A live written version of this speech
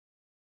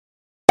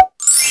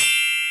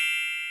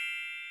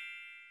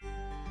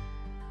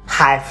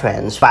Hi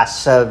friends,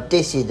 what's up?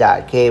 This is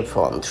our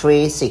iPhone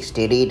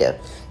 360 reader.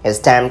 It's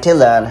time to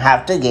learn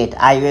how to get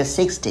iOS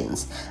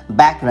 16's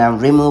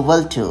background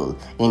removal tool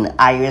in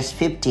iOS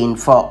 15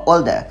 for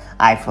older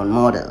iPhone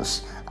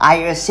models.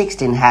 iOS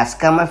 16 has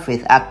come up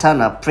with a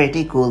ton of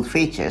pretty cool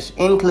features,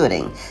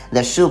 including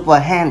the super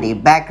handy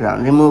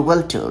background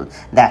removal tool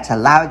that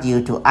allows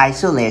you to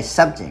isolate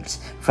subjects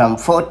from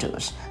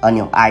photos on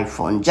your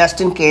iPhone. Just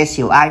in case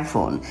your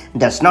iPhone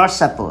does not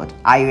support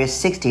iOS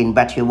 16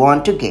 but you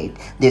want to get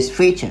this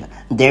feature,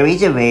 there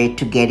is a way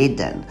to get it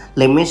done.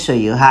 Let me show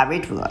you how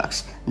it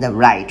works the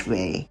right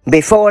way.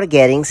 Before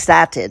getting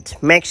started,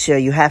 make sure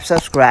you have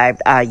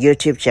subscribed our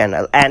YouTube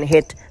channel and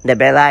hit the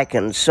bell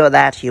icon so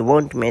that you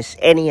won't miss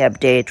any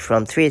update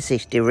from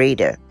 360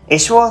 Reader.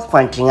 It's worth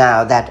pointing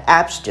out that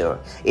App Store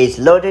is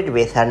loaded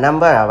with a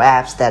number of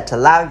apps that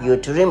allow you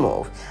to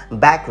remove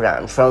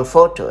background from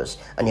photos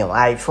on your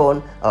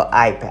iPhone or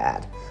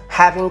iPad.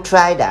 Having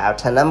tried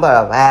out a number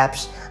of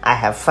apps, I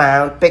have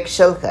found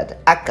Pixel Cut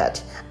a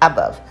cut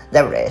above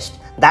the rest.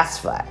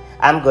 That's why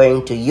I'm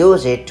going to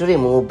use it to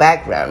remove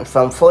background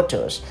from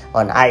photos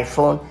on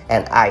iPhone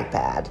and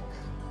iPad.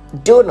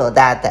 Do know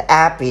that the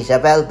app is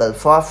available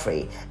for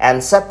free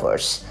and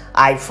supports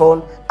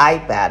iPhone,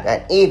 iPad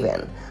and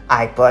even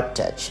iPod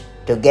Touch.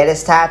 To get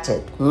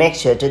started, make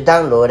sure to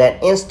download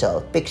and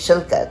install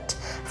Pixel Cut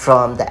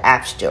from the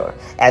App Store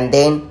and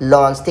then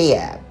launch the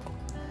app.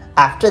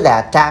 After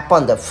that, tap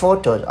on the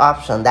Photos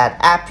option that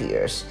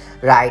appears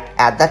right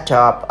at the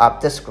top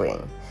of the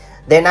screen.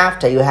 Then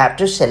after, you have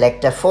to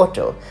select a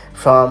photo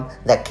from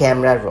the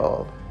camera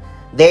roll.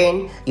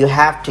 Then you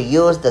have to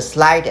use the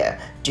slider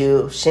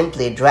to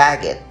simply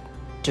drag it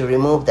to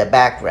remove the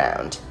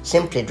background.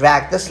 Simply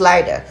drag the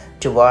slider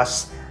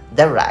towards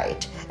the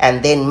right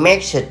and then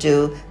make sure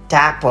to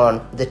tap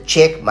on the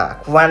check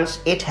mark once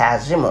it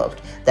has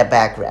removed the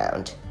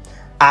background.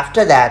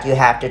 After that, you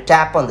have to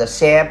tap on the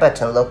share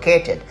button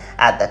located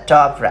at the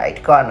top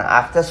right corner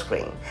of the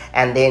screen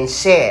and then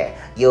share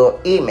your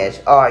image,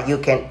 or you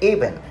can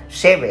even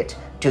save it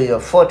to your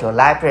photo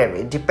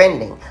library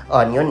depending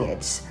on your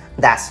needs.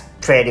 That's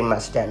pretty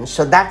much done.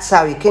 So that's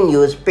how you can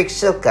use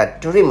Pixel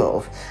Cut to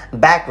remove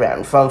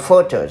background from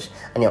photos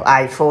on your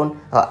iPhone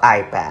or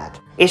iPad.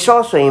 It's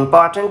also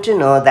important to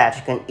know that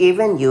you can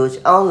even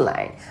use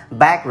online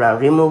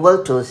background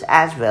removal tools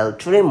as well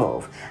to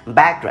remove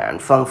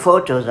background from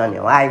photos on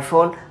your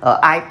iPhone or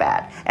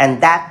iPad,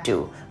 and that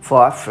too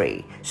for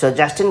free. So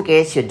just in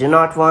case you do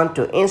not want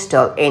to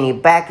install any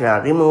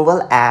background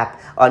removal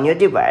app on your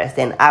device,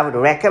 then I would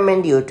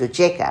recommend you to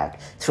check out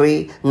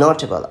three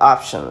notable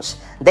options.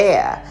 They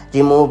are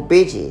Remove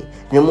BG,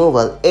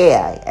 Removal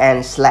AI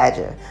and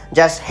Slider.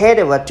 Just head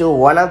over to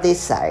one of these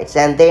sites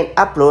and then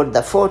upload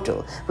the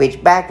photo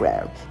which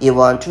background you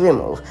want to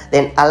remove.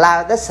 Then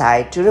allow the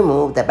site to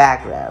remove the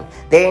background.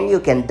 Then you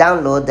can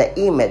download the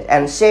image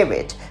and save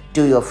it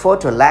to your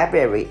photo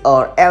library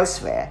or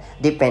elsewhere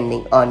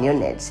depending on your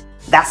needs.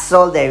 That's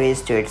all there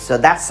is to it. So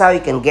that's how you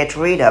can get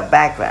rid of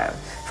background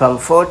from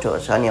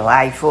photos on your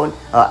iPhone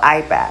or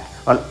iPad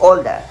on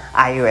older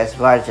iOS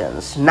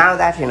versions. Now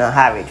that you know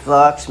how it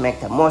works, make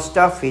the most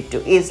of it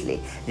to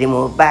easily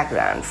remove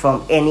background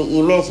from any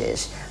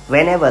images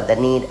whenever the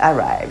need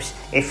arrives.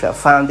 If you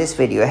found this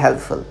video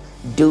helpful,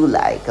 do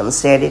like and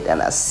share it,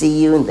 and I'll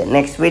see you in the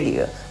next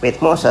video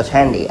with more such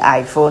handy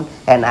iPhone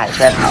and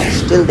iPad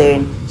hacks. Till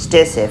then,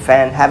 stay safe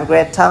and have a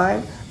great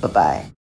time. Bye-bye.